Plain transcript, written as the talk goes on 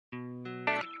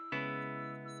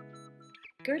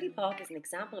Girley Bog is an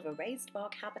example of a raised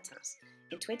bog habitat.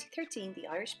 In 2013, the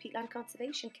Irish Peatland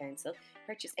Conservation Council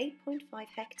purchased 8.5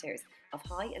 hectares of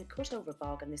high and cut-over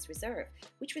bog on this reserve,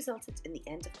 which resulted in the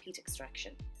end of peat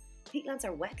extraction. Peatlands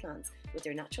are wetlands with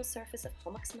their natural surface of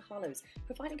hummocks and hollows,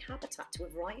 providing habitat to a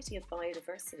variety of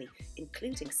biodiversity,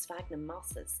 including sphagnum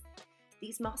mosses.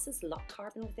 These mosses lock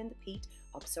carbon within the peat,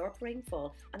 absorb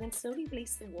rainfall, and then slowly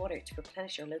release the water to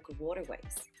replenish our local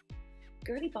waterways.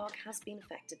 Girley Bog has been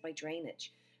affected by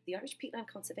drainage. The Irish Peatland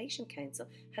Conservation Council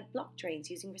had blocked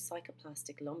drains using recycled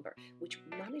plastic lumber, which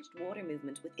managed water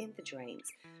movement within the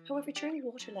drains. However, during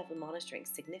water level monitoring,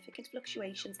 significant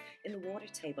fluctuations in the water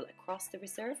table across the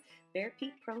reserve, bare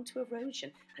peat prone to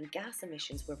erosion, and gas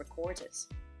emissions were recorded.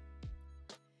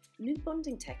 New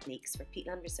bunding techniques for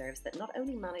peatland reserves that not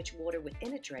only manage water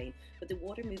within a drain, but the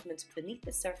water movement beneath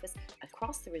the surface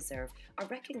across the reserve are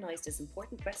recognised as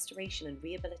important restoration and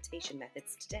rehabilitation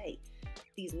methods today.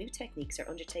 These new techniques are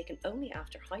undertaken only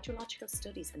after hydrological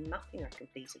studies and mapping are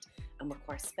completed and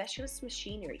require specialist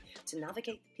machinery to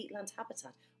navigate the peatland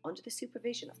habitat under the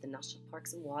supervision of the National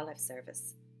Parks and Wildlife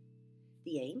Service.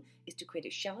 The aim is to create a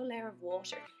shallow layer of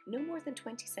water no more than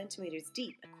 20 centimetres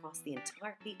deep across the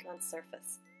entire peatland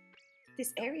surface.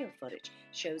 This aerial footage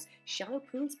shows shallow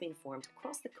pools being formed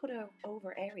across the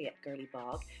cut-over area at Girley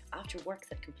Bog after works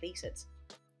had completed.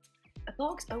 A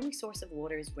bog's only source of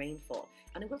water is rainfall,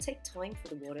 and it will take time for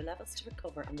the water levels to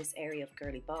recover on this area of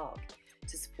Girley Bog.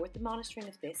 To support the monitoring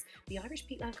of this, the Irish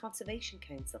Peatland Conservation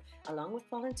Council, along with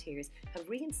volunteers, have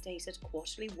reinstated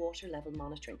quarterly water level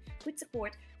monitoring with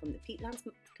support from the Peatlands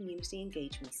Community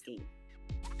Engagement Scheme.